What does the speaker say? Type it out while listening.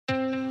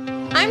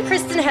I'm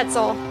Kristen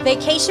Hetzel,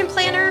 vacation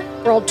planner,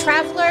 world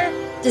traveler,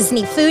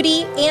 Disney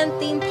foodie, and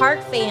theme park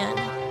fan.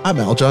 I'm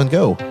Aljon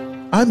Go.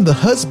 I'm the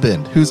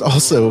husband who's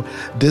also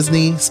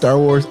Disney, Star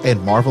Wars,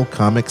 and Marvel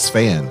Comics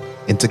fan.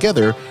 And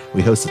together,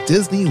 we host a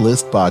Disney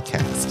List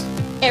podcast.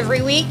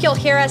 Every week, you'll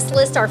hear us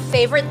list our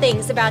favorite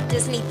things about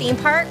Disney theme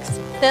parks,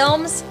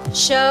 films,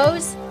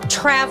 shows,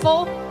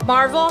 travel,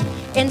 Marvel,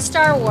 and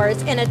Star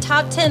Wars in a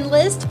top 10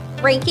 list,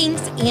 rankings,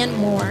 and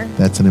more.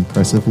 That's an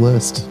impressive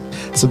list.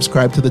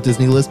 Subscribe to the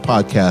Disney List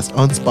podcast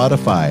on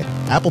Spotify,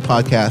 Apple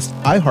Podcasts,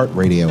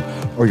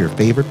 iHeartRadio, or your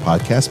favorite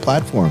podcast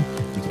platform.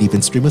 You can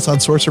even stream us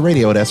on Sorcerer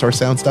Radio at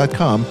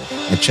srsounds.com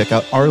and check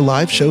out our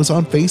live shows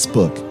on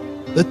Facebook.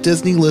 The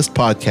Disney List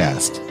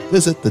podcast.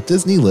 Visit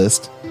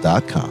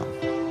thedisneylist.com.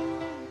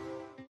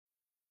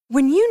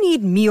 When you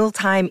need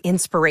mealtime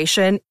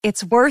inspiration,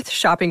 it's worth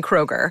shopping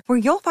Kroger, where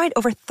you'll find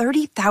over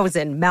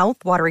 30,000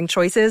 mouth-watering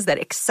choices that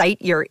excite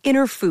your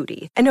inner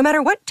foodie. And no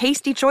matter what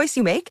tasty choice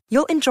you make,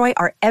 you'll enjoy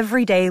our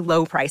everyday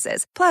low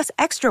prices, plus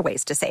extra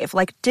ways to save,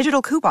 like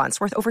digital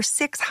coupons worth over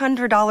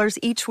 $600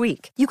 each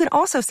week. You can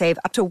also save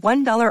up to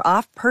 $1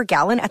 off per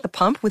gallon at the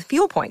pump with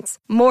fuel points.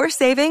 More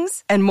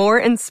savings and more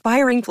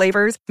inspiring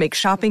flavors make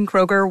shopping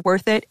Kroger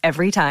worth it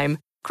every time.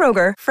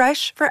 Kroger,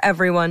 fresh for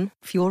everyone.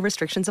 Fuel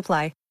restrictions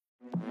apply.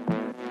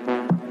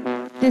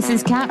 This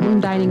is Kat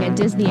from Dining at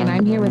Disney, and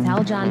I'm here with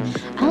Aljon.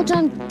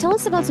 Aljon, tell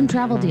us about some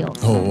travel deals.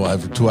 Oh,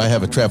 do I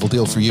have a travel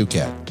deal for you,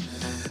 Kat?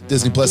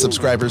 Disney Plus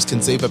subscribers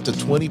can save up to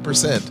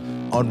 20%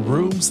 on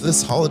rooms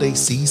this holiday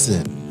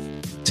season.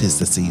 'Tis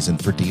the season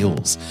for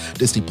deals.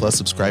 Disney Plus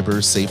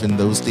subscribers saving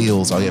those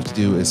deals. All you have to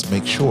do is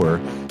make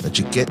sure that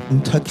you get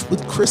in touch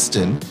with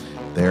Kristen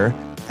there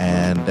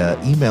and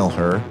email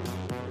her,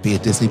 be a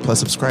Disney Plus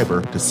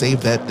subscriber, to save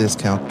that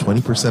discount,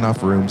 20%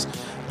 off rooms.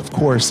 Of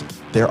course,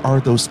 there are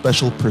those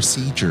special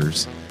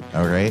procedures,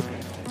 all right?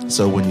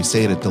 So when you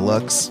stay at a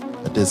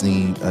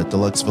Disney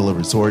Deluxe Villa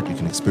Resort, you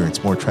can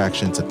experience more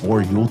attractions and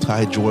more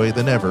Yuletide joy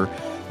than ever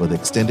with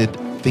extended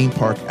theme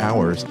park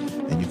hours.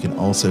 And you can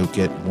also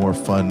get more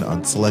fun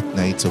on select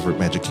nights over at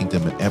Magic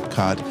Kingdom and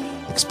Epcot,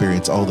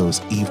 experience all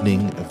those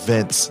evening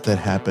events that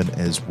happen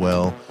as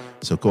well.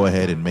 So go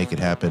ahead and make it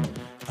happen.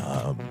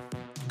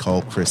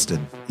 Call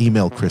Kristen,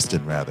 email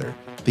Kristen rather,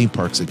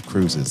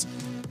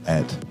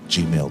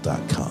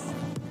 themeparksandcruises@gmail.com.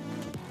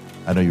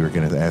 I know you were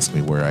going to ask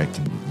me where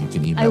you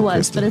can email. I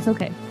was, Kristen, but it's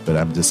okay. But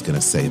I'm just going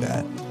to say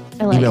that.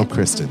 Email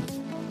Kristen.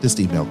 Just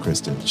email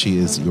Kristen. She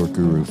is your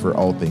guru for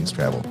all things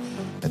travel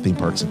at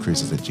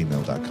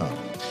themeparksandcruises@gmail.com.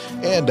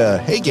 And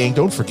hey, gang,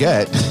 don't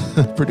forget,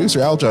 producer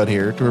Aljon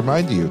here to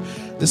remind you,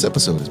 this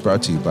episode is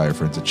brought to you by our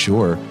friends at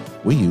Shure.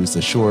 We use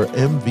the Shure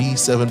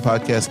MV7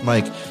 podcast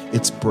mic.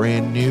 It's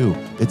brand new.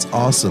 It's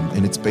awesome.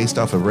 And it's based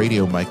off a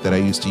radio mic that I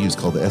used to use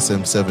called the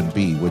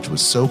SM7B, which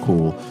was so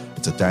cool.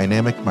 It's a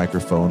dynamic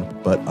microphone,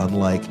 but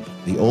unlike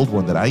the old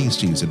one that I used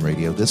to use in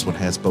radio, this one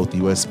has both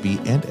USB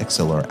and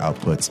XLR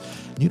outputs.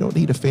 You don't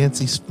need a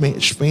fancy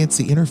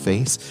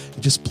interface.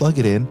 You just plug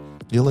it in.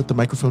 You'll let the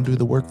microphone do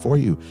the work for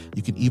you.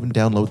 You can even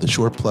download the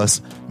Shure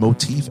Plus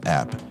Motif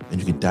app,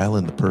 and you can dial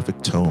in the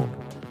perfect tone.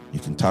 You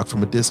can talk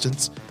from a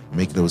distance,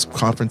 make those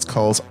conference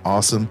calls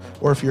awesome,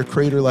 or if you're a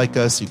creator like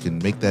us, you can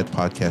make that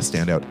podcast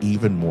stand out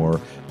even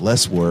more,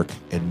 less work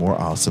and more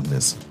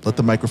awesomeness. Let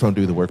the microphone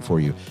do the work for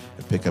you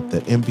and pick up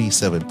that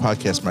MV7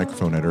 podcast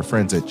microphone at our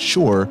friends at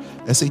Shure,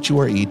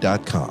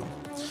 SHURE.com.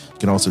 You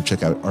can also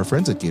check out our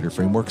friends at Gator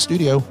Framework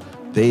Studio.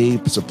 They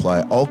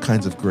supply all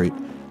kinds of great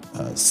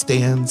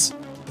stands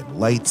and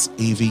lights,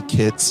 AV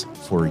kits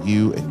for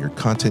you and your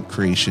content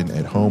creation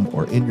at home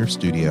or in your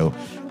studio.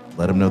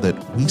 Let them know that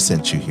we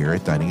sent you here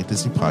at Dining at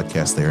Disney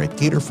Podcast there at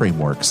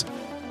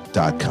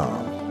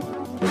GatorFrameworks.com.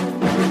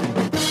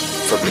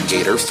 From the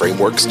Gator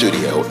Framework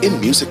Studio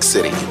in Music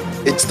City,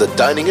 it's the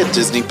Dining at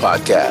Disney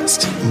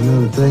Podcast. You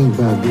know the thing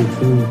about good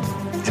food?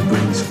 It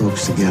brings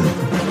folks together,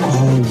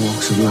 all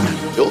walks of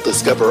life. You'll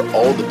discover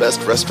all the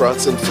best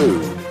restaurants and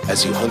food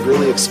as you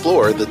hungrily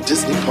explore the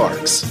Disney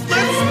parks.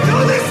 Let's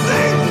do this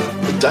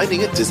thing! The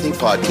Dining at Disney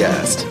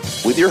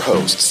Podcast with your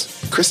hosts,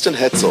 Kristen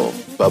Hetzel,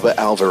 Bubba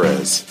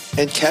Alvarez,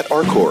 and Kat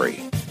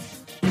Arcori.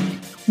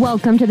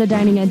 Welcome to the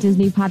Dining at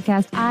Disney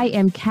podcast. I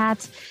am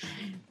Kat,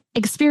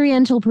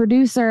 experiential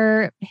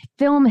producer,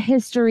 film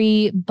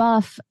history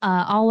buff,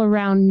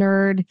 all-around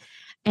nerd,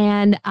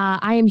 and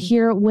I am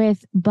here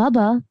with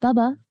Bubba.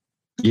 Bubba.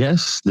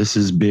 Yes, this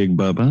is Big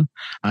Bubba.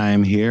 I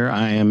am here.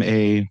 I am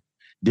a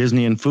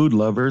Disney and food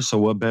lover, so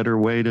what better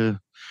way to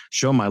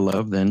show my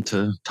love than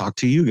to talk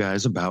to you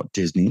guys about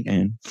Disney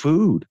and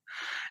food.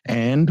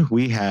 And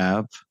we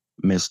have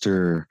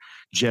Mr.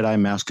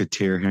 Jedi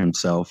Musketeer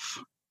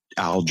himself,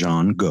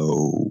 Aljon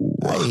Go.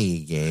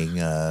 Hey, gang.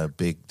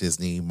 Big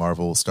Disney,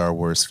 Marvel, Star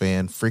Wars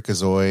fan,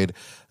 freakazoid,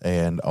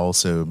 and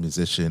also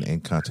musician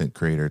and content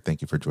creator.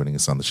 Thank you for joining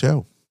us on the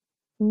show.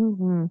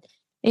 Mm-hmm.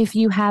 If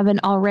you haven't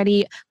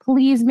already,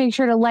 please make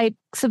sure to like,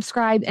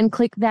 subscribe, and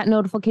click that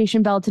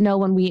notification bell to know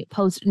when we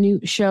post new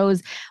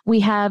shows. We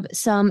have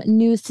some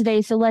news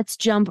today, so let's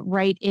jump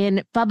right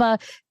in.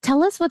 Bubba,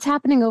 tell us what's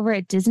happening over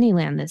at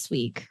Disneyland this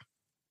week.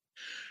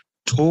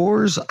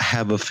 Tours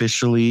have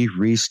officially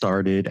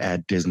restarted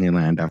at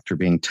Disneyland after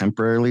being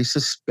temporarily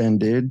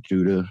suspended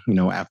due to,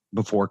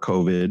 before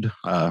COVID.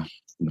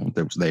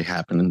 They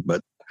happened,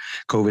 but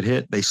COVID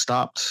hit. They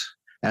stopped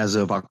as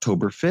of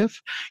October 5th.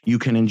 You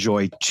can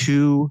enjoy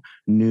 2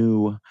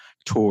 new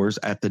tours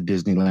at the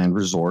Disneyland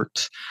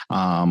Resort.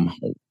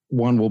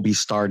 One will be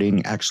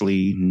starting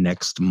actually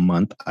next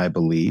month, I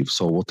believe.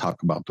 So we'll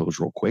talk about those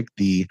real quick.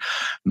 The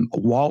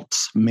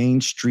Walt's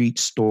Main Street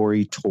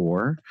Story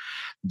Tour,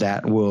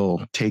 that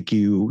will take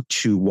you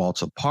to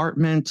Walt's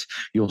apartment.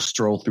 You'll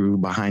stroll through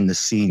behind the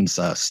scenes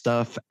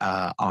stuff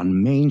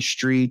on Main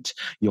Street.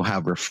 You'll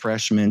have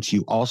refreshments.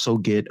 You also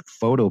get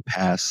Photo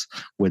Pass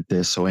with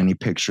this. So any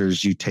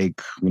pictures you take,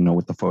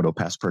 with the Photo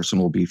Pass person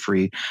will be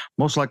free,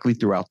 most likely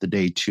throughout the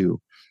day too.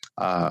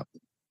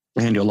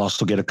 And you'll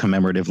also get a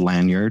commemorative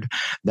lanyard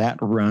that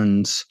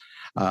runs,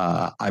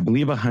 I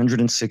believe,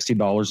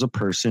 $160 a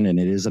person, and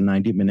it is a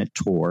 90-minute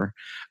tour.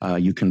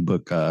 You can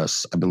book, I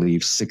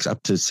believe,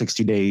 up to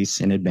 60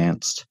 days in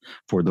advance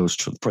for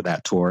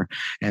that tour.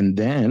 And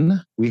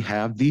then we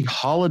have the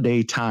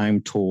Holiday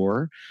Time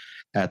Tour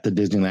at the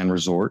Disneyland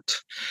Resort.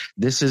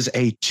 This is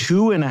a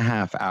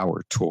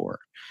 2.5-hour tour.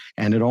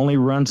 And it only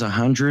runs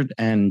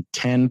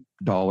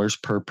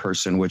 $110 per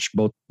person, which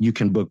you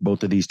can book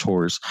both of these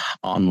tours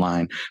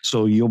online.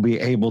 So you'll be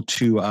able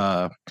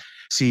to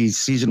see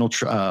seasonal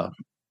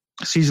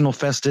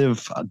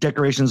festive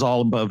decorations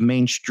all above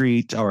Main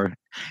Street, let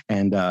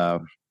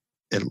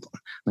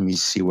me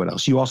see what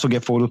else. You also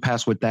get Photo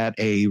Pass with that,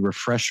 a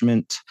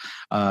refreshment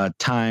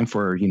time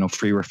for,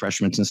 free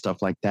refreshments and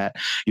stuff like that.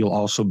 You'll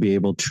also be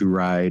able to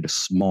ride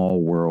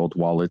Small World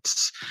while it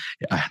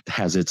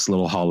has its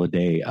little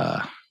holiday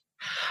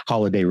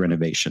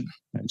renovation.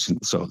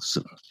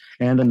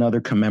 And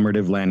another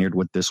commemorative lanyard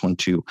with this one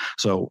too.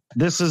 So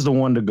this is the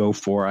one to go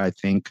for, I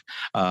think.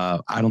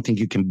 I don't think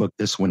you can book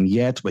this one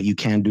yet, but you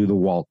can do the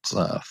Walt's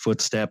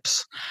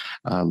Footsteps.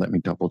 Let me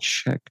double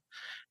check.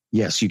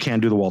 Yes, you can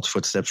do the Walt's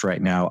Footsteps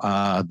right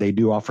now. They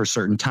do offer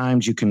certain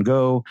times you can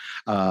go.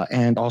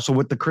 And also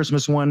with the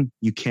Christmas one,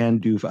 you can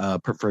do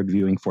preferred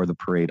viewing for the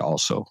parade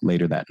also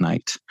later that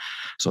night.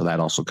 So that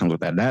also comes with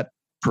that. That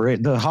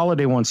parade, the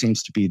holiday one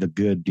seems to be the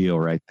good deal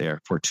right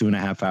there for a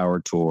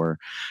 2.5-hour tour.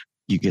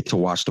 You get to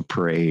watch the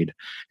parade,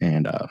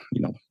 and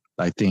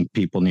I think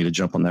people need to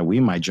jump on that. We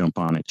might jump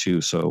on it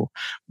too. So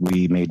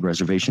we made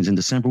reservations in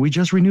December. We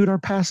just renewed our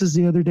passes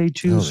the other day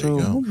too.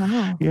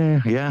 Wow.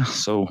 Yeah.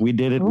 So we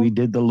did it. Cool. We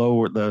did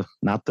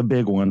not the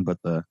big one, but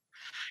the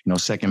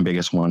second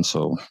biggest one.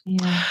 So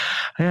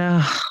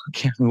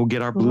we'll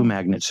get our blue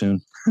magnet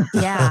soon.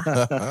 Yeah.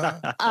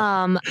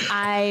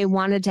 I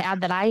wanted to add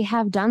that I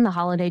have done the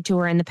holiday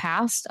tour in the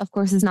past. Of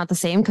course, it's not the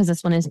same because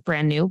this one is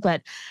brand new,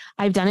 but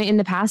I've done it in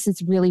the past.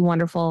 It's really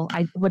wonderful.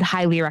 I would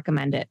highly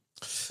recommend it.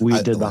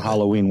 We did the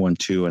Halloween one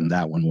too, and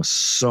that one was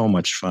so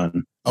much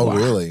fun. Oh, wow.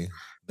 Really?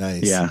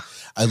 Nice. Yeah.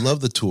 I love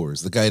the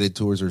tours. The guided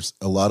tours are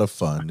a lot of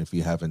fun. If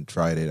you haven't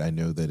tried it, I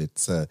know that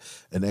it's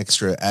an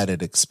extra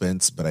added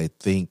expense, but I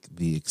think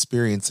the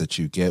experience that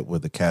you get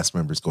with the cast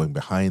members going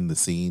behind the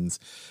scenes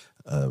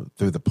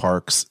through the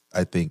parks,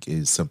 I think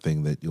is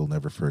something that you'll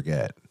never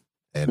forget.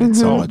 And it's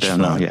so much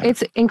fun. Yeah.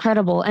 It's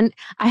incredible. And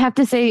I have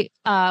to say,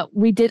 I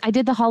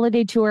did the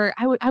holiday tour.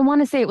 I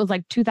want to say it was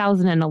like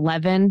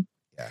 2011.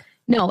 Yeah.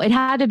 No, it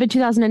had to be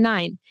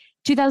 2009.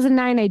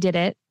 2009, I did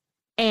it.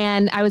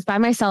 And I was by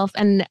myself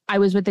and I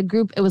was with a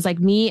group. It was like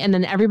me and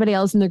then everybody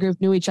else in the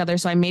group knew each other.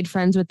 So I made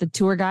friends with the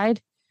tour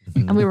guide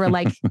and we were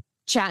like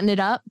chatting it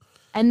up.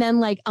 And then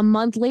like a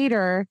month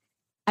later,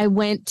 I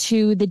went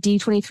to the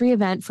D23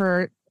 event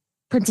for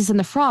Princess and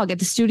the Frog at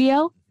the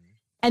studio.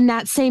 And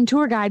that same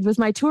tour guide was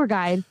my tour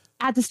guide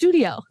at the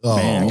studio. Oh,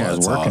 man,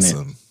 that's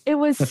awesome. It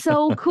was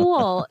so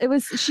cool.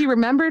 She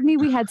remembered me.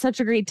 We had such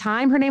a great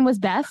time. Her name was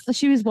Beth.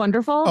 She was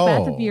wonderful. Oh.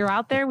 Beth, if you're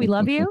out there, we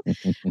love you.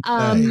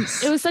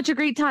 Nice. It was such a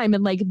great time.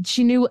 And like,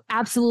 she knew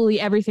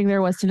absolutely everything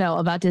there was to know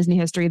about Disney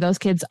history. Those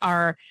kids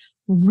are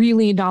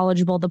really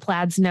knowledgeable. The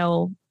Plaids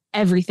know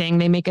everything.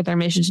 They make it their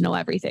mission to know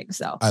everything.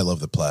 So I love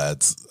the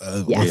Plaids.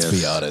 Yes. Let's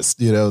be honest.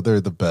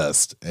 They're the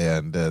best,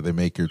 and they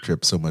make your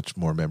trip so much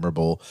more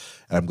memorable.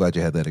 And I'm glad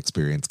you had that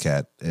experience,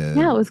 Kat.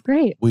 Yeah, it was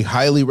great. We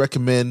highly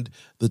recommend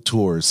the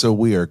tours. So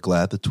we are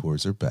glad the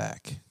tours are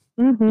back.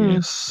 Mm-hmm.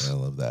 Yes, I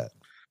love that.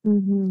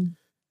 Mm-hmm.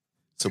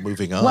 So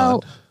moving on.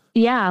 Well,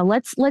 yeah,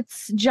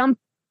 let's jump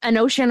an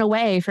ocean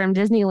away from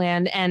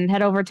Disneyland and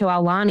head over to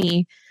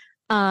Aulani.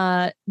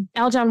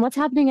 Aljon, what's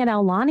happening at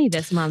Aulani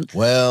this month?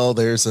 Well,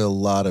 there's a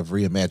lot of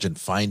reimagined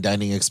fine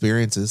dining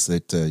experiences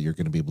that you're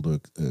going to be able to,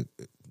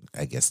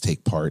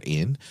 take part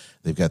in.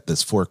 They've got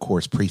this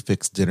 4-course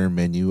prefix dinner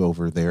menu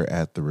over there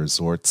at the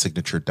resort,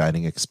 signature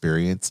dining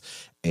experience,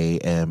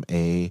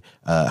 AMA.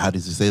 How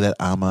did you say that?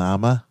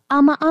 Ama.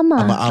 All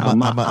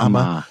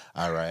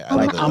right.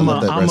 I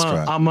love that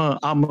restaurant. I'm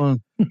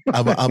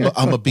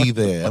be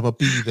there. I'm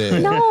be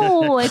there.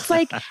 No, it's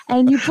like,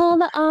 and you pull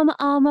the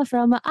ama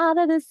from out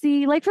of the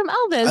sea, like from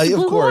Elvis.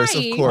 Of course.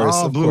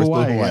 Oh, Blue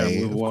Hawaii.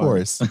 Yeah, Of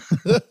course. Of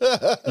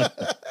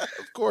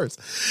course.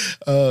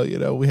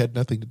 We had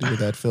nothing to do with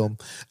that film.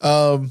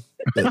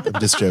 I'm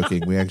just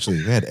joking. We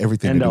had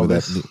everything And to do with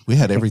Elvis. that. We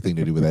had everything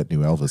to do with that new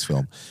Elvis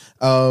film.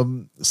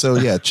 So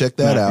yeah, check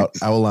that out.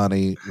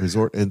 Aulani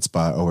Resort and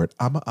Spa over at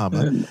Ama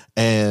Ama.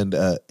 And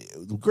the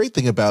great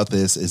thing about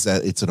this is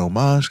that it's an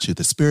homage to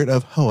the spirit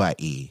of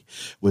Hawaii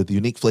with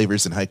unique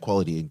flavors and high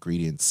quality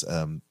ingredients.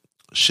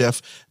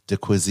 Chef de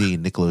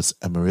cuisine Nicholas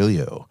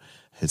Amarillo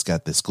has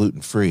got this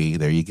gluten-free,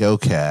 there you go,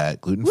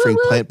 Kat, gluten-free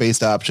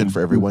plant-based option for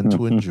everyone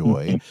to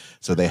enjoy.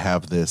 So they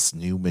have this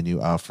new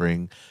menu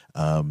offering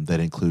that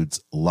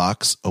includes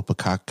lox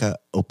opakaka,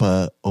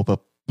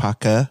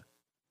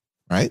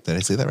 right? Did I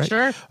say that right?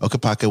 Sure.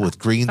 Okapaka with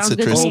green Sounds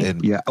citrus good.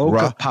 and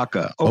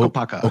Okapaka.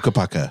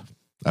 Okapaka.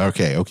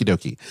 Okay, okie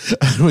dokie.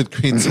 With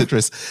green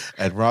citrus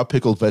and raw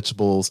pickled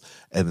vegetables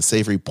and the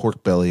savory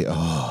pork belly.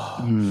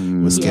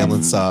 With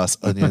scallion sauce,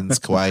 onions,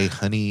 kauai,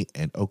 honey,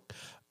 and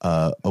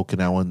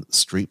Okinawan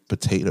sweet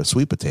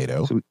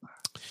potato. And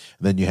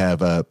then you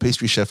have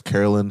pastry chef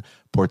Carolyn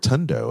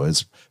Portundo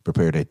has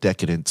prepared a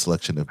decadent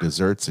selection of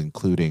desserts,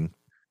 including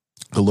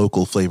the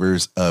local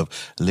flavors of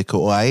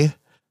likoi,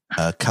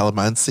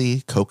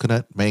 calamansi,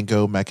 coconut,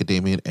 mango,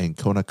 macadamia, and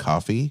Kona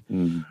coffee.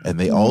 And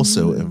they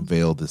also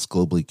unveiled this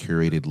globally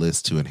curated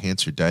list to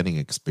enhance your dining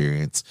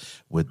experience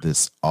with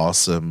this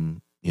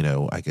awesome,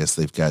 I guess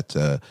they've got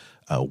a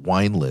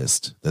wine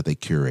list that they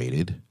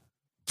curated.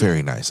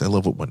 Very nice. I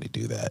love it when they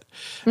do that.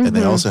 And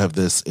they also have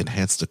this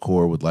enhanced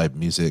decor with live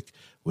music,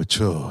 which,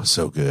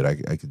 so good.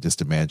 I could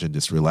just imagine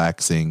just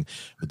relaxing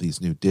with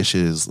these new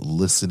dishes,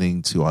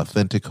 listening to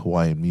authentic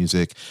Hawaiian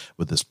music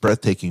with this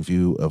breathtaking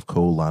view of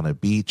Ko'olana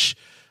Beach.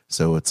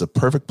 So it's a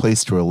perfect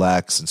place to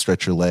relax and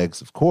stretch your legs.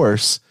 Of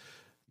course,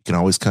 you can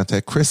always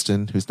contact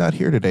Kristen, who's not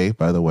here today,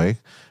 by the way,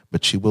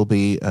 but she will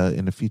be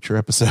in a future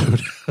episode.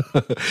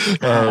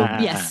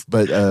 Yes.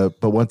 But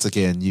once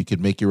again, you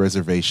can make your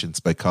reservations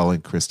by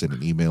calling Kristen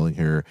and emailing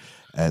her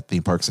at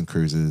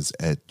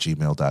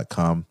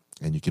themeparksandcruises@gmail.com.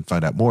 And you can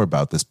find out more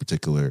about this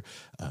particular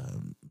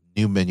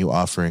new menu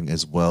offering,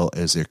 as well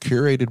as their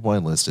curated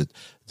wine list at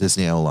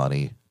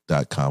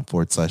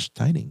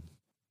disneyaulani.com/dining.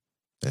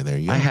 And there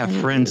you go. I have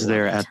friends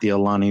there at the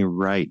Aulani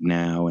right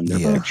now, and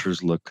their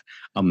pictures look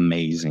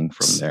amazing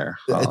from there.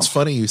 It's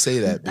funny you say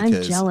that I'm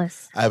because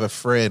jealous. I have a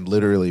friend,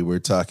 literally, we're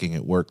talking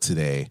at work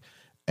today,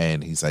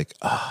 and he's like,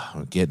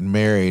 I'm getting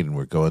married and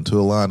we're going to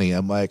Aulani.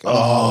 I'm like,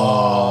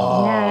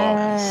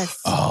 Yes.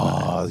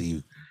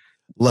 you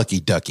lucky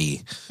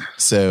ducky.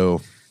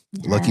 So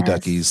lucky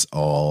duckies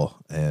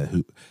all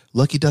who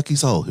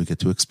get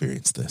to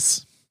experience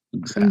this.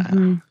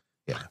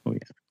 Yeah.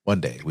 One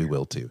day we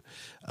will too.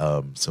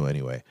 So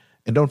anyway,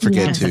 and don't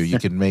forget too, you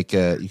can make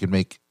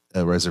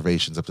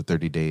reservations up to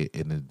 30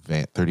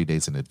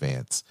 days in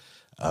advance.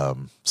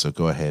 So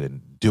go ahead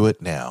and do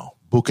it now.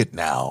 Book it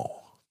now.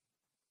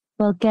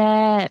 Book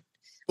it.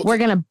 We're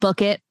going to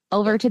book it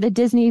over to the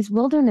Disney's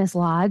Wilderness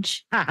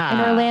Lodge in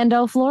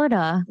Orlando,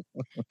 Florida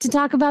to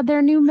talk about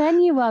their new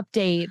menu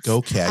updates.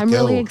 Go, Cat. I'm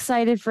really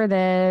excited for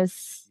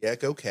this. Yeah,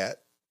 go, Cat.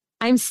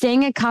 I'm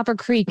staying at Copper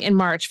Creek in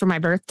March for my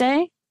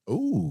birthday.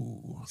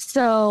 Ooh.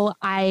 So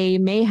I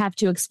may have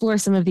to explore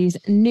some of these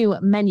new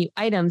menu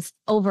items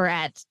over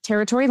at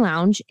Territory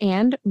Lounge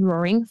and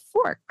Roaring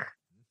Fork.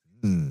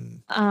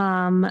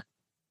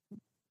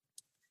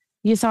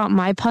 You thought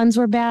my puns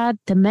were bad?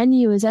 The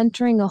menu is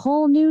entering a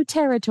whole new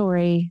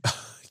territory.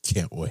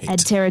 Can't wait. At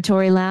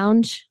Territory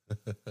Lounge.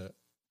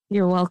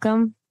 You're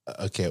welcome.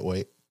 I can't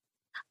wait.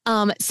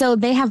 So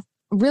they have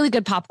really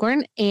good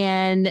popcorn,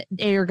 and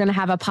they're going to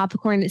have a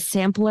popcorn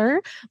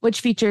sampler,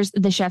 which features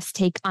the chef's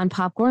take on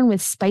popcorn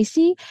with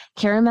spicy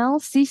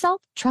caramel, sea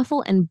salt,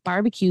 truffle, and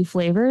barbecue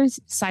flavors.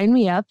 Sign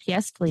me up.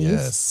 Yes, please.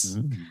 Yes.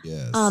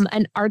 Yes.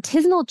 An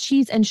artisanal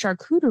cheese and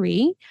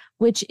charcuterie,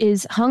 which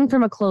is hung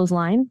from a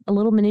clothesline, a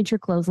little miniature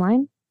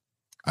clothesline.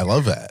 I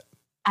love that.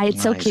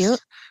 It's so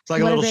cute. It's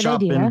like What a a little great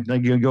shop, idea. and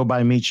like you go buy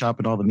a meat shop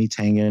and all the meat's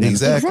hanging.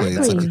 Exactly.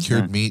 It's like a Exactly.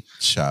 cured meat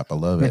shop. I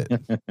love it.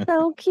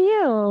 So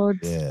cute.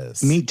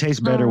 Yes. Meat tastes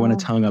better when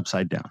it's hung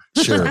upside down.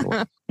 Sure.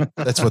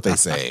 That's what they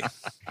say.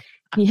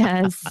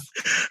 Yes.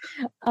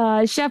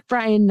 Chef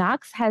Brian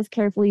Knox has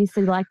carefully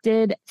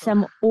selected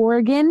some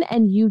Oregon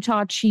and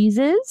Utah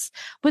cheeses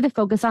with a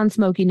focus on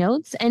smoky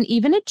notes and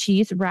even a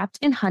cheese wrapped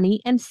in honey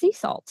and sea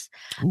salt.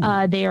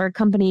 They are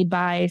accompanied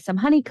by some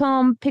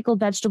honeycomb, pickled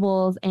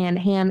vegetables, and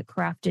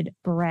handcrafted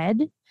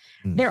bread.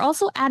 They're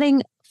also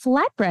adding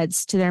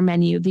flatbreads to their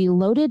menu. The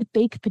loaded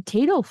baked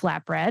potato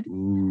flatbread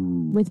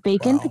with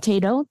bacon,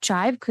 potato,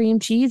 chive, cream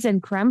cheese,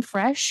 and creme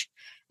fraiche.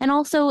 And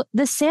also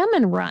the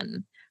salmon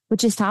run,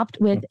 which is topped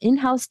with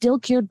in-house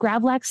dill-cured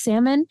Gravlax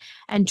salmon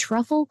and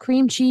truffle,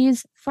 cream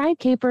cheese, fried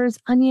capers,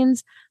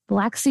 onions,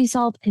 black sea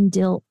salt, and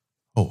dill.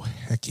 Oh,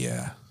 heck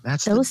yeah.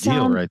 That's Those the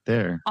deal sound- right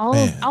there.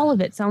 All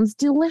of it sounds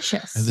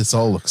delicious. And this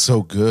all looks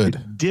so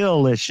good.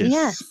 Delicious.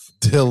 Yes,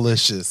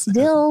 Delicious.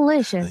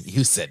 delicious.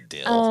 You said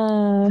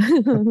dill.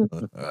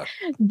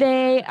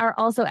 They are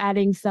also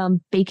adding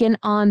some bacon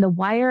on the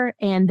wire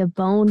and the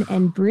bone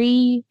and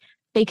brie.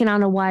 Bacon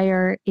on a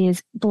wire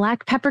is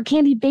black pepper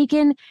candy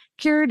bacon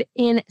cured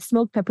in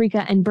smoked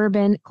paprika and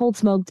bourbon, cold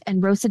smoked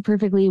and roasted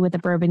perfectly with a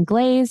bourbon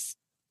glaze.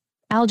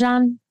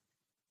 Aljon.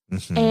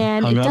 Mhm.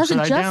 And Hung it doesn't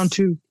upside just down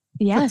too.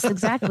 Yes,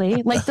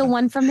 exactly. Like the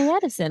one from the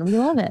Edison. We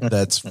love it.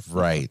 That's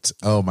right.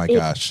 Oh my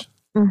gosh.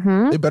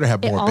 Mhm. They better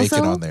have It more bacon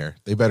also- on there.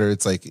 They better,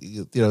 it's like,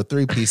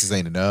 3 pieces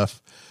ain't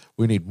enough.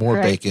 We need more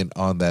Right. bacon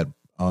on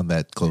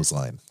that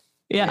clothesline.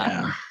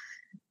 Yeah.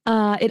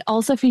 It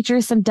also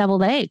features some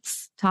deviled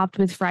eggs topped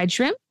with fried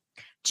shrimp,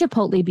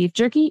 chipotle beef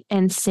jerky,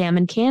 and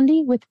salmon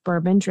candy with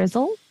bourbon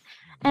drizzle.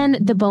 And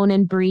the bone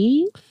and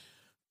brie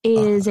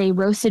is a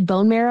roasted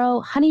bone marrow,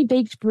 honey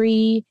baked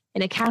brie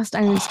in a cast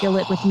iron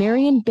skillet with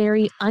Marion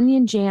berry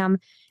onion jam.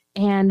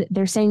 And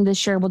they're saying this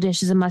shareable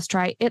dish is a must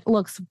try. It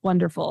looks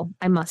wonderful,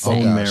 I must say.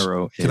 Bone gosh.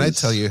 marrow. Can I is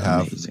tell you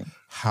amazing.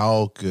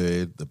 how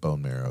good the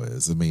bone marrow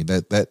is? I mean,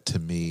 that to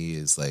me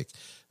is like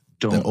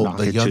Don't knock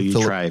the it young till you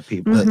Philip- try it,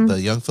 people. Mhm. the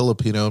young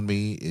Filipino in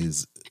me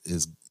is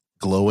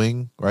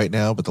glowing right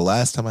now. But the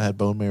last time I had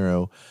bone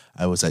marrow,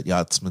 I was at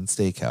Yachtsman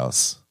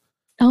Steakhouse.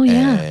 Oh,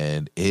 yeah.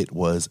 And it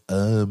was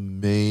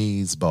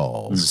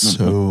amazeballs.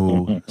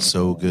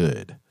 So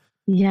good.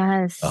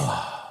 Yes.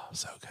 Oh,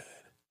 so good.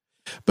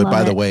 But Love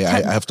by the it. way,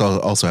 I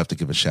also have to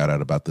give a shout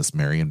out about this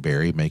Marion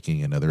Barry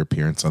making another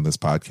appearance on this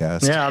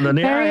podcast. Yeah, Barry,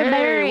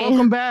 Barry.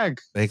 welcome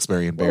back. Thanks,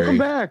 Marion Barry. Welcome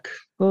back.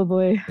 Oh,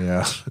 boy.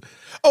 Yeah.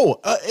 Oh,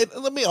 and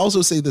let me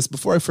also say this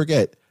before I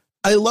forget.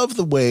 I love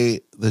the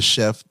way the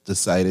chef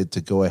decided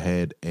to go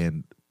ahead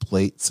and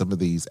plate some of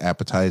these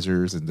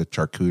appetizers and the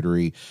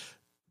charcuterie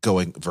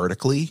going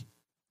vertically.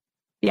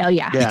 Yeah,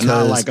 yeah. Yeah, not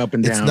Because like up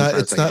and down.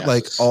 It's not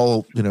like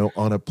all,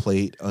 on a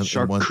plate on one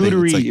thing.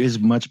 Charcuterie It's like, is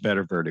much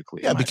better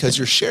vertically. yeah, in my because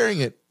you're opinion. sharing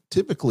it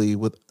typically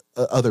with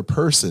other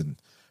person.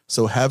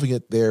 So having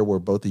it there where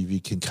both of you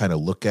can kind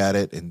of look at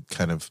it and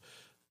kind of,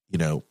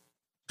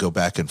 go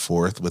back and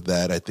forth with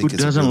that, I think Who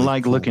is doesn't really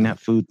like cool. looking at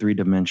food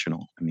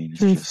 3-dimensional? I mean, it's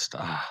Truth. just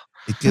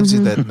It gives you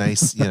Mhm. that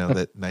nice,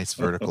 that nice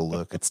vertical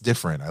look. It's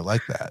different. I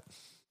like that.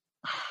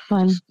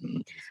 Fun. It's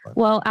fun.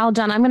 Well,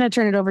 Aljon, I'm going to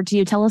turn it over to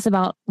you. Tell us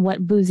about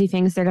what boozy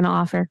things they're going to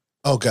offer.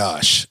 Oh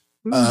gosh.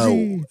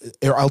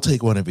 I'll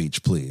take one of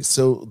each, please.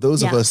 So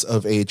those of Yeah. us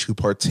of age who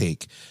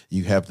partake,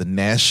 you have the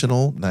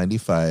National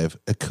 95,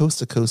 a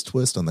coast-to-coast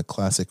twist on the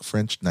classic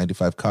French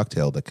 95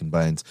 cocktail that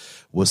combines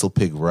Whistle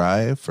Pig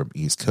Rye from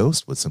East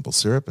Coast with simple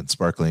syrup and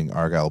sparkling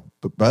Argyle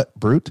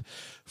Brut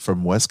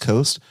from West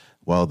Coast,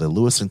 while the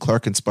Lewis and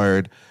Clark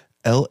inspired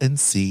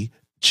LNC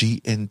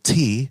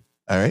GNT,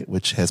 all right,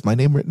 which has my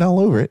name written all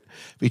over it,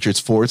 features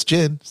Ford's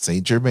Gin,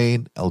 St.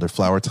 Germain,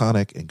 Elderflower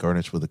Tonic, and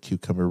garnished with a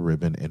cucumber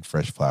ribbon and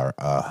fresh flower.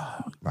 Oh,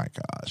 my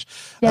gosh.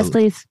 Yes,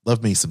 please.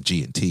 Love me some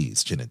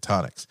G&Ts, gin and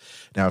tonics.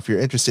 Now, if you're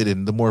interested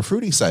in the more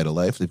fruity side of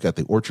life, they've got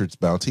the Orchard's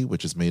Bounty,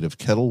 which is made of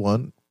Kettle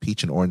One,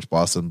 peach and orange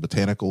blossom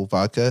botanical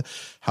vodka,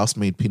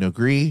 house-made Pinot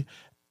Gris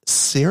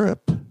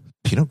syrup,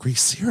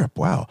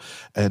 wow,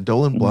 and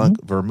Dolan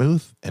Blanc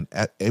vermouth and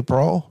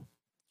April.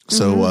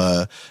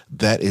 So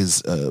that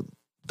is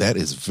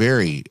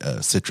very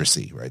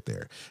citrusy right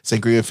there.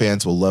 Sangria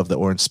fans will love the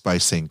orange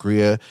spice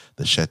sangria,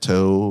 the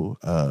Chateau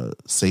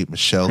Saint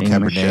Michel Saint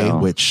Cabernet, Michel.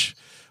 which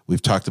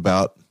we've talked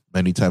about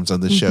many times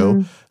on this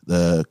show.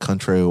 The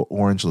Contrail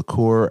orange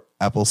liqueur,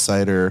 apple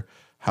cider,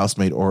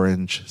 house-made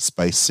orange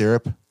spice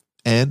syrup,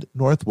 and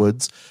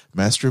Northwoods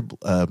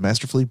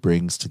masterfully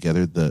brings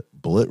together the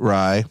Bullet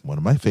Rye, one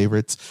of my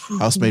favorites,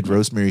 house-made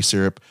rosemary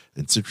syrup,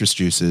 and citrus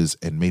juices,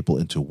 and maple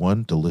into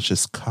one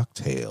delicious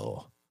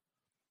cocktail.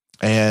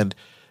 And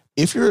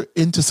if you're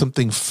into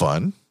something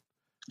fun,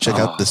 check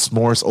out the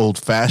S'mores Old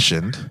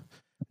Fashioned,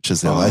 which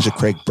is the Elijah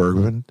Craig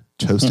bourbon,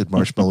 toasted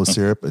marshmallow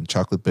syrup, and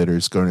chocolate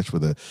bitters garnished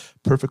with a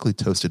perfectly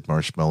toasted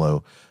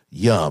marshmallow.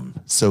 Yum.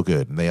 So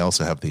good. And they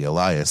also have the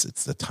Elias.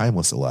 It's the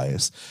Timeless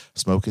Elias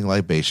smoking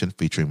libation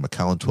featuring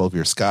Macallan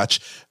 12-year Scotch.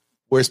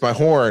 Where's my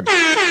horn?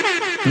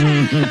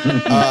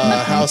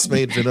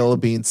 House-made vanilla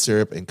bean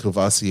syrup and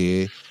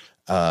Courvoisier.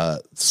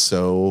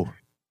 So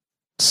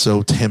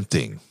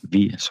tempting.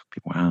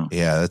 Wow.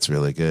 Yeah, that's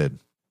really good.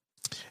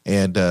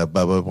 And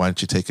Bubba, why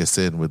don't you take us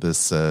in with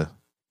this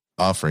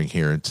offering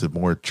here into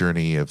more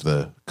journey of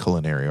the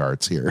culinary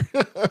arts here?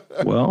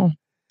 Well,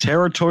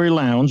 Territory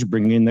Lounge,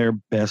 bringing their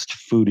best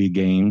foodie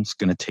games,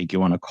 going to take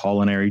you on a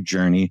culinary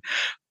journey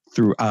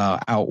through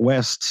out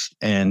west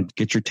and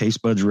get your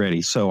taste buds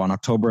ready. So on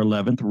October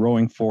 11th,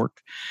 Rowing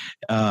Fork,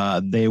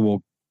 they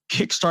will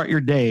kickstart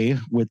your day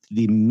with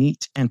the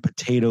meat and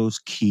potatoes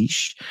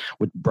quiche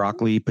with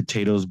broccoli,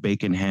 potatoes,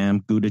 bacon,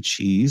 ham, Gouda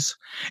cheese,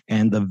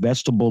 and the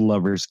vegetable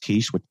lovers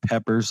quiche with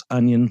peppers,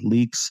 onion,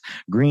 leeks,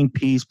 green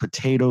peas,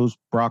 potatoes,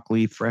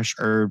 broccoli, fresh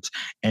herbs,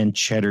 and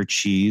cheddar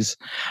cheese.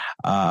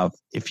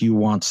 If you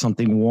want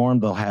something warm,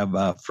 they'll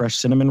have fresh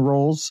cinnamon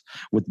rolls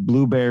with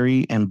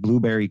blueberry and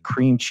blueberry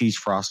cream cheese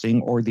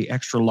frosting, or the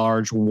extra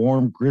large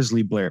warm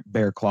grizzly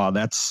bear claw.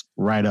 That's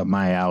right up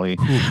my alley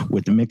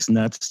with mixed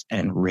nuts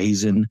and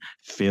raisin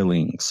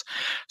fillings.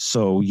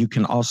 So you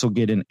can also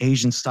get an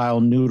Asian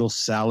style noodle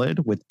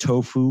salad with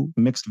tofu,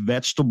 mixed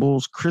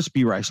vegetables,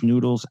 crispy rice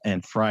noodles,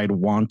 and fried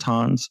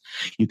wontons.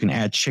 You can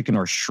add chicken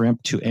or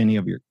shrimp to any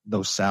of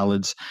those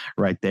salads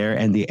right there.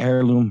 And the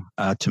heirloom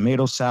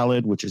tomato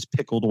salad, which is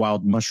pickled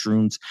wild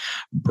mushrooms,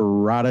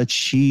 burrata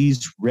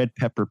cheese, red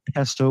pepper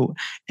pesto,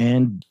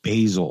 and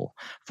basil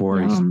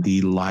for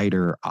the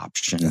lighter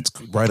option. That's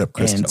right up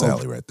Kristen's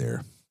alley right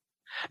there.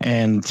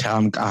 And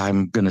I'm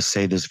going to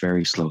say this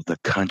very slow. The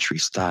country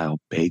style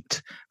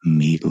baked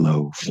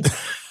meatloaf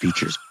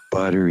features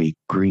buttery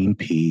green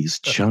peas,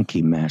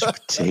 chunky mashed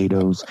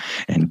potatoes,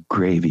 and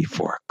gravy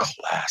for a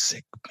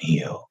classic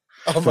meal.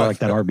 I feel like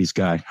that Arby's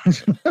guy.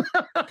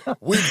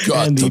 We've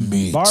got and the the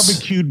meat.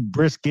 barbecued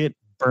brisket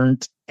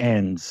burnt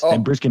ends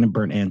and brisket and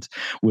burnt ends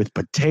with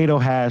potato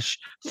hash,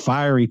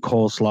 fiery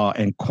coleslaw,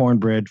 and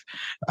cornbread.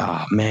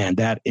 Oh man,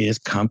 that is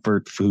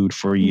comfort food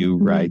for you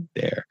right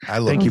there.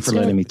 Thank you for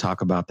letting me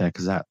talk about that,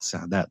 because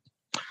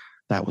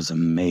that was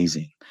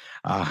amazing.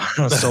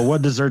 So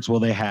what desserts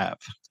will they have?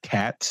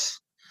 Cats?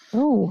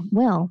 Oh,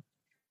 well,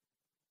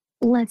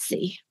 let's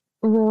see.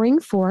 Roaring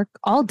Fork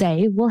all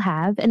day will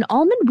have an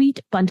almond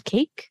wheat bundt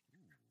cake,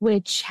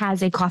 which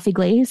has a coffee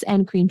glaze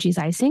and cream cheese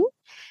icing.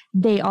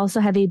 They also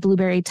have a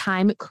blueberry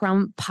thyme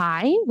crumb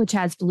pie, which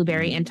has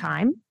blueberry and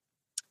thyme.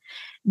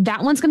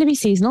 That one's going to be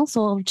seasonal,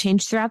 so it'll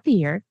change throughout the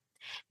year.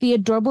 The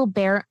Adorable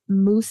Bear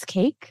mousse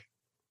cake,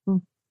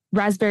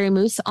 raspberry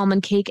mousse,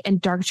 almond cake,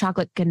 and dark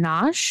chocolate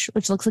ganache,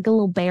 which looks like a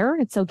little bear.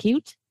 It's so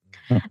cute.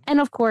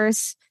 And of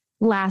course,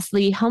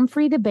 lastly,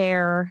 Humphrey the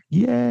Bear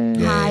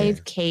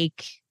hive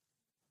cake.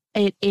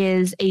 It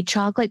is a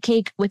chocolate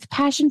cake with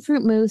passion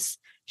fruit mousse,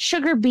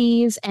 sugar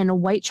bees, and a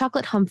white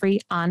chocolate Humphrey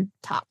on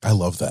top. I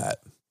love that.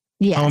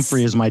 Yes.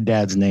 Humphrey is my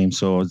dad's name,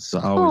 so it's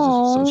I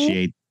always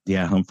associate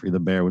Humphrey the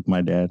Bear with my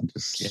dad.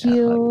 Just I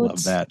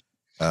love that.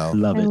 Oh,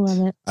 love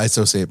it. I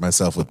associate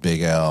myself with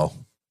Big Al.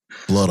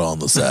 Blood on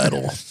the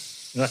saddle.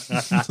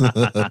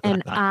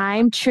 And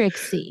I'm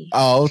Trixie.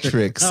 Oh,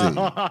 Trixie.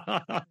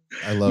 I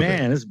love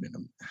it. It's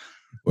been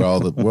we're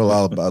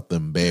all about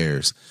them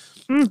bears.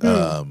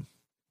 Mm-hmm.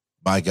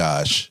 My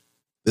gosh,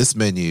 this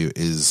menu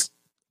is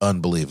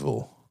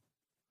unbelievable.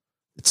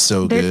 It's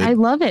so good. I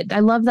love it. I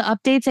love the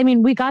updates. I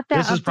mean, we got that.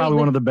 This is probably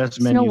one of the best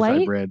menus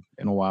I've read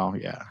in a while.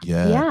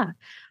 Yeah.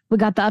 We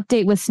got the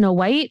update with Snow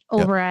White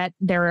over at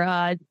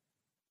their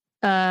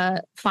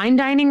fine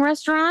dining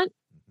restaurant.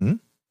 Mm-hmm.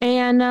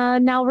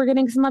 And now we're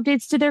getting some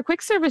updates to their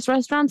quick service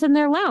restaurants and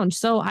their lounge.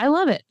 So I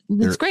love it.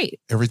 It's great.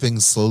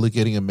 Everything's slowly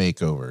getting a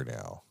makeover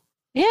now.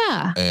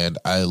 Yeah. And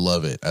I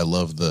love it. I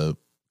love the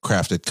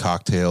crafted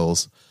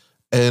cocktails.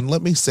 And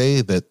let me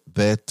say that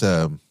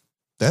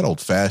old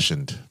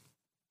fashioned,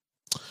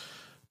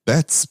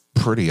 that's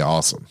pretty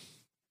awesome.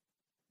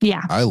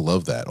 Yeah. I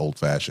love that old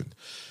fashioned.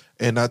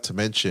 And not to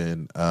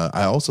mention,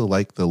 I also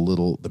like the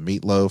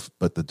meatloaf,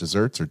 but the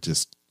desserts are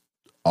just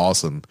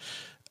awesome.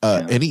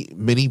 Any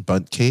mini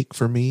bundt cake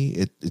for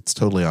me, it's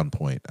totally on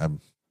point.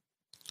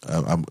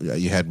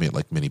 You had me at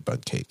like mini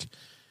bundt cake,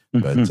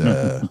 but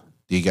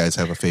do you guys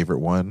have a favorite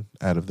one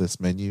out of this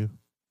menu?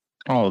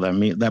 Oh,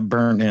 that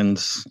burnt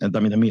ends. I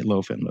mean, the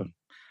meatloaf and the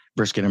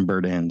brisket and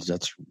burnt ends.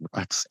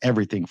 That's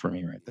everything for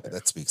me right there.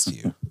 That speaks to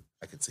you.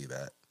 I can see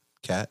that.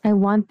 Kat? I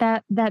want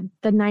the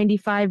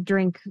 95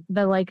 drink,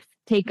 the like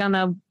take on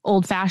a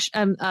old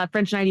fashioned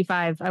French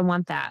 95. I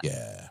want that.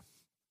 Yeah.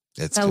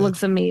 That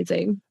looks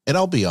amazing. And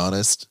I'll be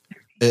honest,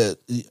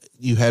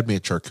 you had me a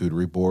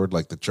charcuterie board,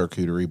 like the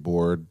charcuterie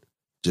board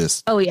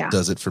just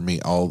does it for me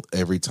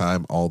every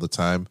time, all the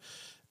time.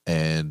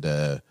 And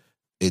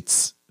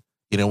it's,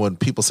 when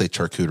people say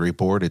charcuterie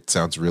board, it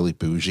sounds really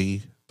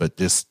bougie, but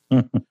just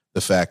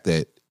the fact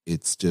that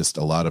it's just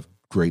a lot of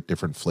great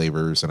different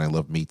flavors, and I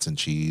love meats and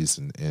cheese,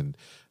 and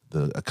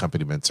the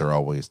accompaniments are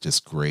always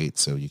just great.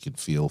 So you can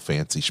feel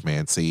fancy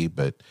schmancy,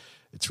 but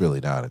it's really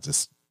not. It's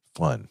just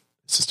fun.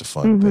 It's just a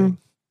fun thing.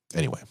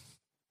 Anyway.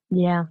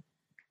 Yeah.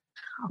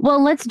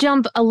 Well, let's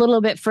jump a little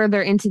bit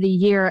further into the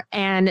year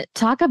and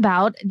talk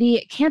about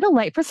the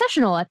Candlelight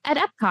Processional at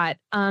Epcot.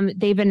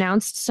 They've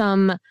announced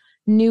some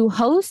new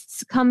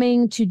hosts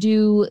coming to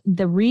do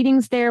the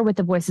readings there with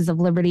the Voices of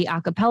Liberty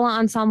a cappella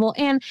ensemble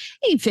and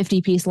a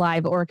 50-piece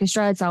live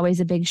orchestra. It's always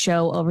a big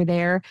show over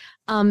there.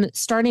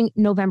 Starting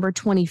November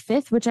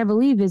 25th, which I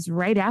believe is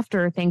right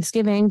after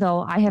Thanksgiving,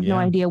 though I have no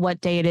idea what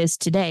day it is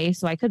today,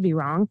 so I could be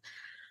wrong.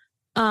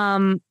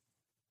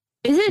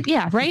 Is it?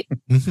 Yeah, right?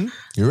 Mm-hmm.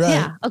 You're right.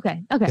 Yeah,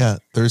 okay. Yeah,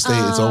 Thursday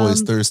is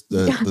always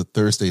Thursday. The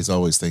Thursday is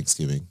always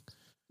Thanksgiving.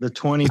 The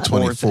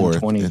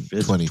 24th and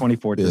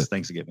 24th is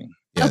Thanksgiving.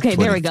 Yeah, okay,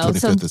 there we go.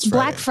 So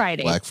Black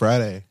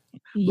Friday.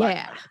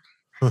 Yeah.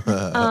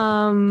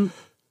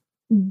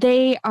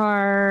 They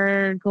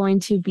are going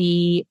to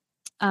be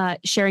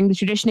sharing the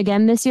tradition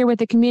again this year with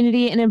the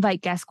community and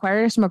invite guest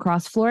choirs from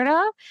across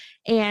Florida.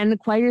 And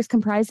choirs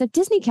comprised of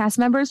Disney cast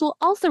members will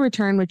also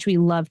return, which we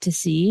love to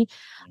see.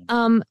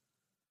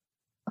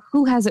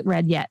 Who hasn't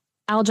read yet?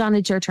 Aljon,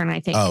 it's your turn, I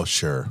think. Oh,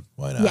 sure.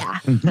 Why not? Yeah.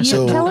 You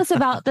So- tell us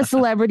about the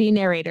celebrity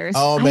narrators.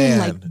 Oh, I am man.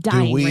 like Do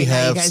dying we right now,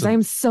 you have guys. some-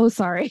 I'm so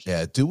sorry.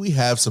 Yeah. Do we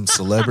have some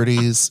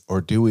celebrities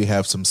or do we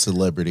have some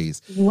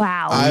celebrities?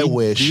 Wow. I We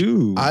wish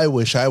do. I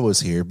was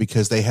here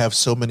because they have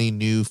so many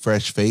new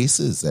fresh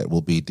faces that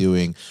will be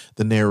doing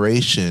the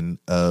narration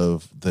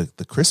of the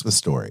Christmas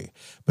Story.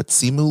 But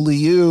Simu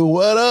Liu,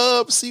 what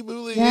up,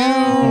 Simu Liu?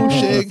 Yes.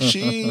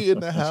 Shang-Chi in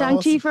the house.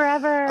 Shang-Chi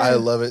forever. I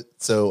love it.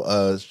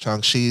 So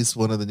Shang-Chi's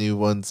one of the new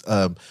ones.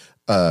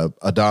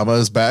 Adama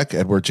is back.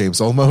 Edward James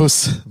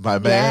Olmos, my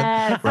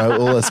man. Yes.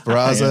 Raul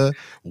Esparza.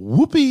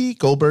 Whoopi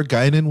Goldberg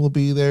Guinan will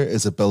be there.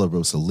 Isabella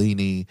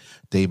Rossellini.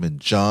 Damon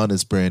John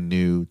is brand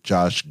new.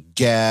 Josh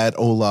Gad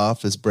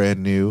Olaf is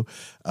brand new.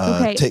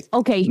 Okay.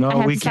 I No,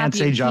 have we to stop can't you.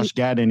 say Josh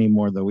Gad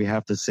anymore, though. We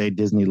have to say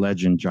Disney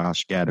legend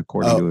Josh Gad,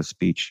 according Oh. to his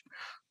speech.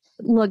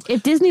 Look,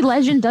 if Disney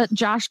legend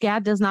Josh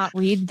Gad does not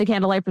read the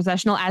Candlelight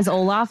Processional as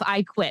Olaf,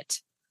 I quit.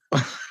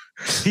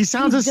 He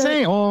sounds the He's doing-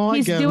 same. Oh, I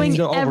He's get doing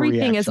the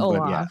everything as overreaction,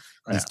 but Olaf.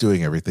 He's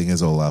doing everything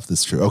as Olaf.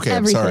 That's true. Okay,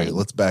 I'm sorry. Everything.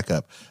 Let's back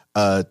up.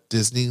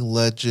 Disney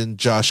legend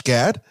Josh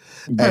Gad,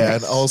 and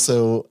Yes.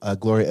 also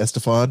Gloria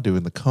Estefan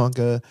doing the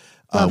conga.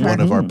 Love her.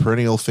 One of our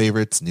perennial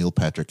favorites, Neil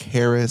Patrick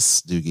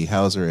Harris, Doogie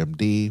Howser,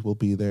 MD, will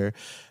be there,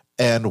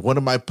 and one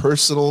of my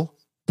personal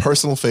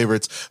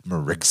favorites,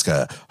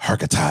 Mariska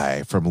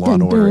Hargitay from Law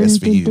and Order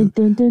SVU.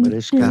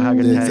 Mariska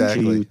Hargitay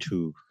Exactly. to you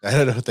too. I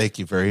don't know. Thank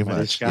you very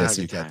much. Mariska Yes,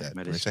 you Hargitay. got that.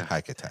 Mariska.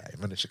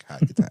 Mariska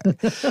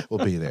Hargitay will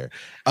be there.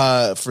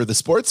 For the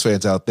sports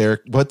fans out there,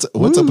 what's up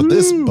with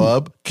this, Woo-hoo.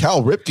 bub?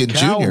 Cal Ripken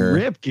Cal Jr.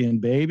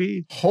 Ripken,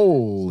 baby.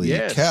 Holy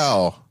Yes.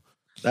 cow!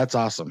 That's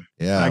awesome.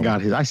 Yeah,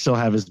 I still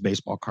have his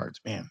baseball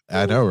cards, man.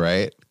 I know,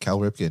 right? Cal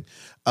Ripken.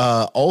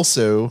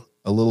 Also,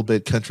 a little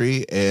bit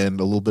country and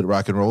a little bit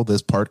rock and roll.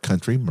 This part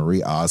country.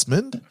 Marie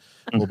Osmond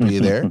will be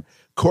there.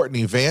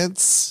 Courtney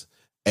Vance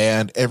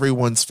and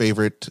everyone's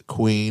favorite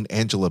queen,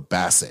 Angela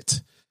Bassett.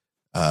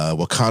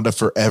 Wakanda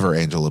Forever,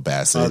 Angela I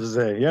Bassett. was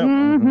to say, yep.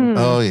 Mhm.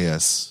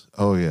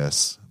 Oh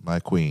yes, my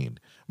queen,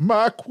 and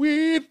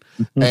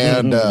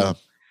man,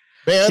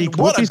 See,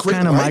 what a Whoopi's great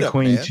kind of my lineup,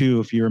 queen man. too.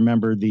 If you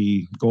remember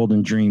the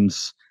Golden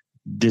Dreams,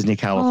 Disney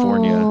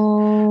California,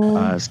 Oh.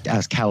 as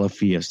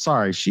Calafia.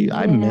 Sorry,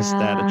 I missed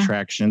that Yeah.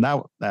 attraction.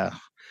 But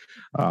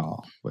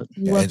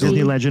Whoopi,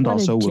 Disney legend what a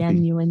also Whoopi.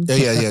 genuine,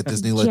 Yeah,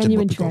 Disney legend.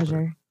 genuine Whoopi Goldberg.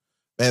 treasure.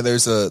 Man,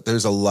 there's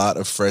a lot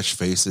of fresh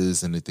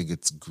faces, and I think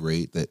it's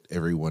great that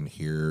everyone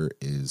here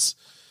is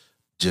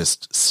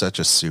just such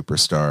a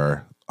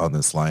superstar on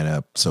this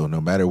lineup. So no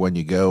matter when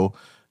you go,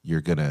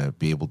 you're gonna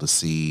be able to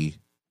see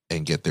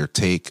and get their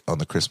take on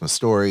the Christmas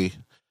Story.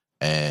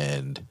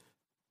 And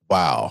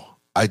wow,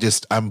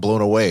 I'm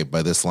blown away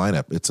by this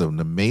lineup. It's an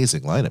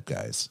amazing lineup,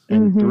 guys.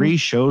 And Mhm. 3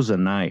 shows a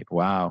night.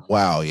 Wow.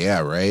 Wow, yeah,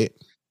 right?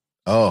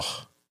 Oh,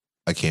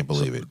 I can't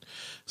believe it.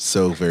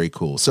 So very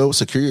cool. So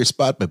secure your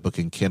spot by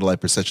booking Candlelight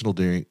Processional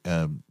during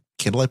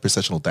Candlelight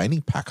Processional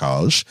Dining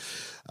Package.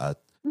 Of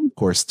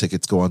course,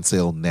 tickets go on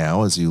sale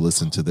now as you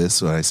listen to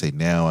this. When I say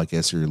now, I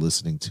guess you're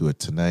listening to it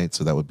tonight.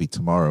 So that would be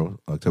tomorrow,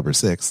 October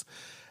 6th.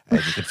 And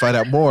you can find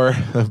out more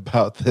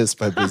about this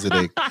by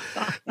visiting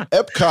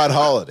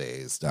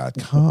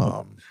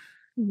EpcotHolidays.com.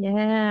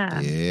 Yeah.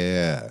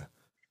 Yeah.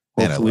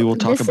 Man, I Hopefully, love we'll it.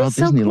 talk This about is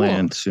so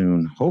Disneyland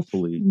soon.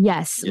 Hopefully.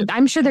 Yes. Yeah.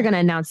 I'm sure they're going to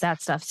announce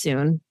that stuff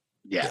soon.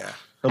 Yeah.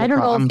 I don't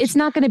know. It's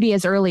not going to be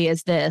as early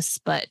as this,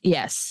 but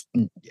yes.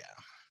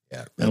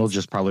 Yeah. It'll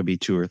just probably be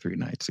 2 or 3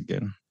 nights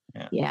again.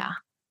 Yeah.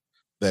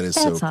 That is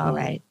That's so cool. all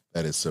right.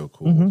 That is so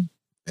cool. Mhm.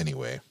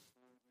 Anyway,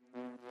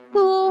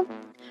 Cool.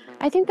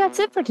 I think that's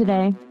it for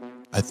today.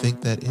 I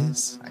think that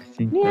is. I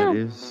think Yeah. that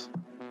is.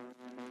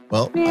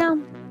 Well, Yeah.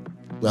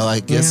 I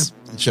guess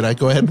should I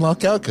go ahead and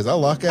lock out? Because I'll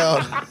lock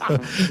out.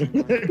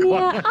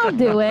 Yeah, I'll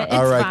do it. It's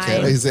All right,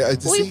 fine.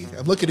 Kat. See,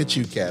 I'm looking at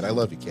you, Kat. I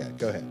love you, Kat.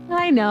 Go ahead.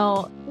 I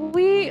know.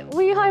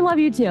 I love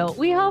you too.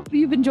 We hope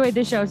you've enjoyed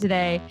the show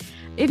today.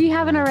 If you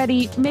haven't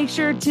already, make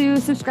sure to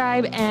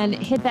subscribe and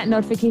hit that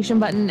notification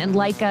button and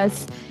like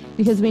us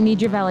because we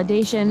need your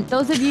validation.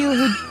 Those of you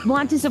who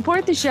want to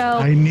support the show,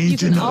 I need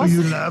to can know also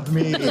you love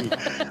me.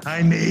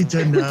 I need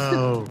to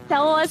know.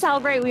 tell us how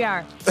great we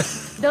are.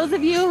 Those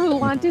of you who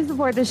want to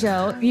support the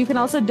show, you can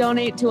also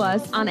donate to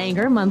us on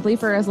Anchor monthly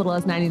for as little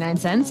as 99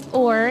 cents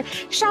or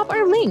shop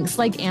our links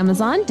like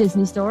Amazon,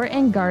 Disney Store,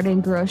 and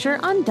Garden Grocer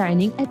on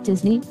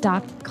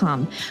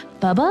diningatdisney.com.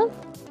 Bubba,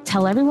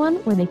 tell everyone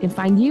where they can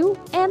find you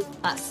and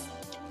us.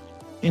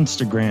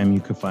 Instagram, you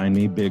can find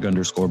me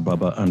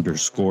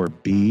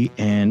big_Bubba_B.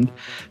 And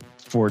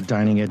for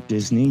Dining at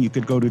Disney, you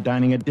could go to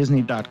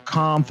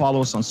diningatdisney.com,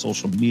 follow us on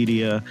social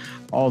media,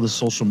 all the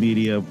social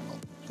media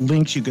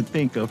links you could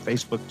think of,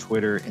 Facebook,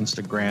 Twitter,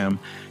 Instagram,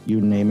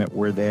 you name it,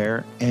 we're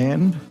there.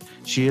 And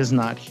she is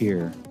not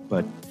here,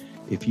 but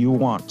if you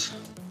want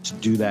to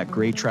do that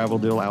great travel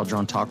deal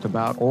Aljon talked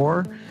about,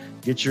 or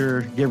get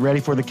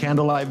ready for the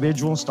candlelight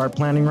vigil, start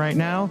planning right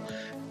now,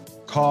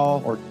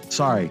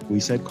 we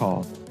said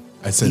call.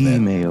 I said that.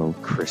 Email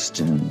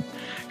Kristen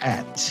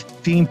at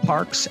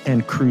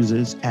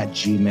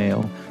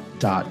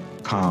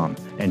themeparksandcruises@gmail.com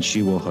and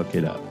she will hook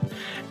it up.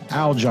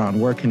 Aljon,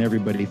 where can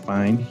everybody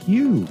find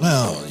you?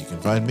 Well, you can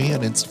find me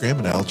on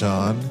Instagram at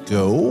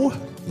AljonGo.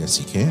 Yes,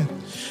 you can.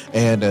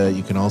 And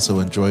you can also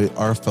enjoy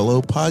our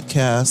fellow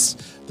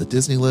podcasts, The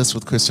Disney List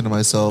with Kristen and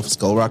myself,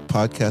 Skull Rock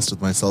Podcast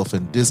with myself,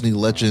 and Disney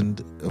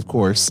legend, of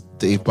course,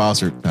 Dave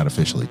Bossert. Not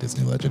officially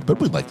Disney legend, but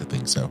we'd like to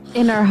think so.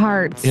 In our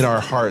hearts. In our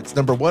hearts.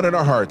 Number one in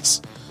our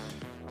hearts.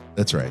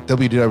 That's right.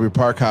 WDW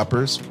Park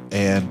Hoppers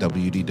and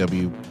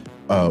WDW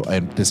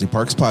and Disney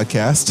Parks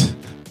Podcast.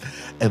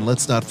 And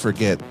let's not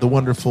forget the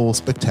wonderful,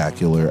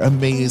 spectacular,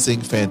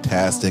 amazing,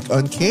 fantastic,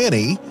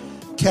 uncanny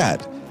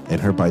Kat and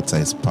her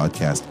bite-sized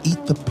podcast,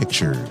 Eat the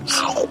Pictures.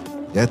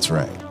 That's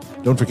right.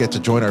 Don't forget to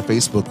join our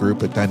Facebook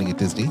group at Dining at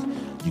Disney.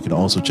 You can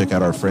also check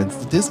out our friends,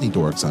 the Disney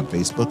Dorks, on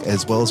Facebook,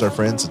 as well as our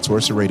friends at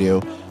Sorcerer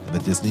Radio and the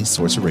Disney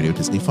Sorcerer Radio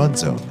Disney Fun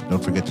Zone.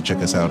 Don't forget to check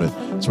us out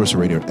at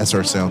Sorcerer Radio at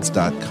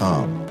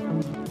srsounds.com.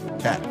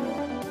 Kat.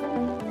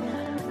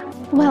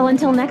 Well,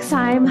 until next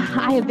time,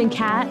 I have been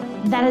Kat,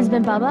 that has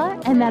been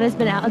Bubba, and that has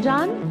been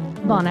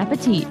Aljon. Bon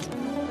appetit.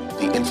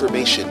 The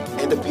information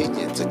and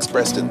opinions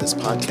expressed in this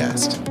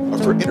podcast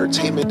are for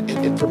entertainment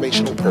and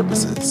informational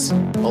purposes.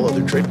 All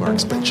other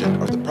trademarks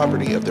mentioned are the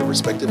property of their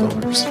respective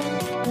owners.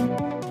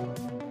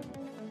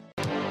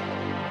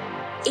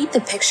 Eat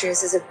the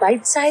Pictures is a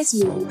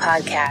bite-sized movie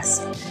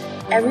podcast.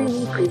 Every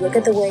week we look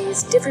at the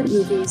ways different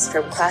movies,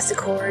 from classic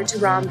horror to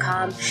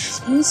rom-com,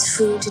 use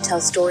food to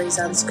tell stories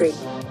on screen.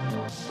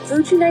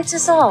 Food unites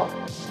us all.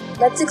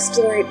 Let's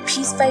explore it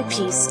piece by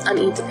piece on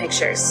Eat the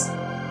Pictures.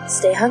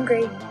 Stay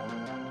hungry.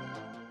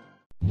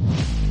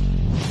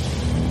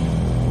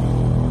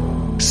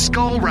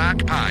 Skull Rock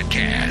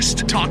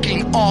Podcast,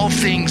 talking all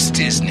things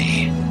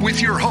Disney, with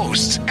your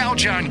hosts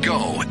Aljon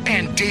Go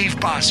and Dave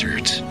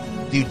Bossert.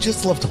 Do you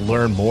just love to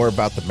learn more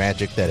about the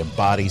magic that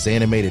embodies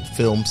animated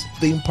films,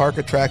 theme park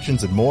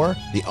attractions, and more?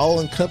 The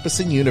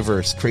all-encompassing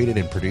universe created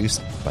and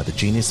produced by the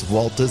genius of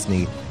Walt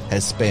Disney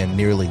has spanned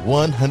nearly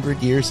 100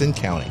 years and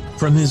counting.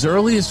 From his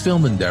earliest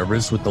film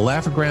endeavors with the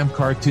Laugh-O-Gram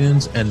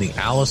cartoons and the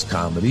Alice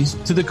comedies,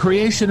 to the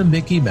creation of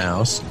Mickey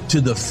Mouse,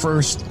 to the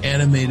first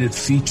animated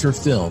feature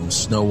film,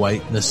 Snow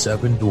White and the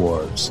Seven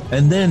Dwarfs,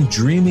 and then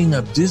dreaming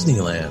up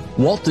Disneyland,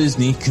 Walt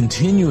Disney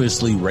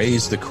continuously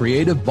raised the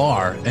creative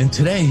bar, and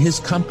today his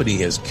company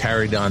has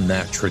carried on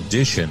that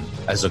tradition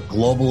as a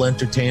global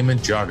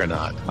entertainment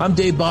juggernaut. I'm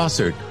Dave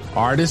Bossert,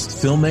 artist,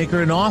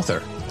 filmmaker, and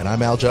author. And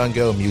I'm Aljon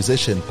Go,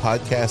 musician,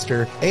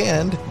 podcaster,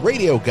 and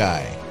radio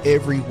guy.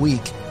 Every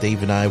week,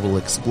 Dave and I will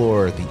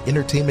explore the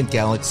entertainment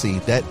galaxy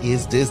that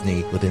is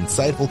Disney with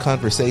insightful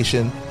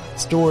conversation,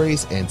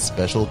 stories, and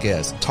special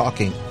guests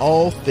talking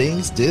all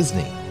things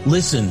Disney.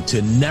 Listen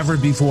to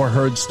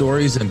never-before-heard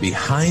stories and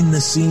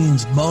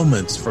behind-the-scenes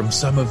moments from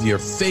some of your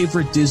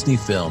favorite Disney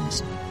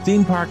films,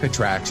 theme park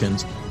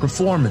attractions,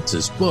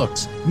 performances,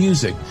 books,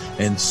 music,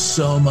 and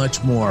so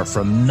much more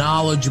from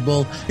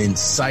knowledgeable,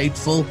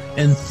 insightful,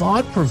 and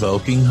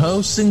thought-provoking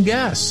hosts and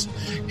guests.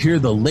 Hear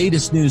the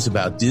latest news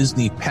about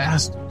Disney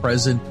past,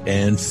 present,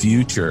 and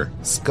future.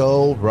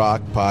 Skull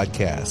Rock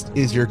Podcast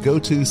is your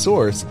go-to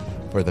source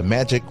for the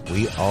magic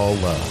we all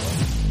love.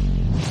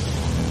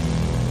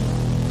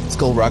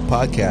 Skull Rock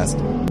Podcast.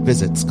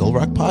 Visit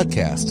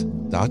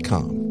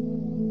skullrockpodcast.com.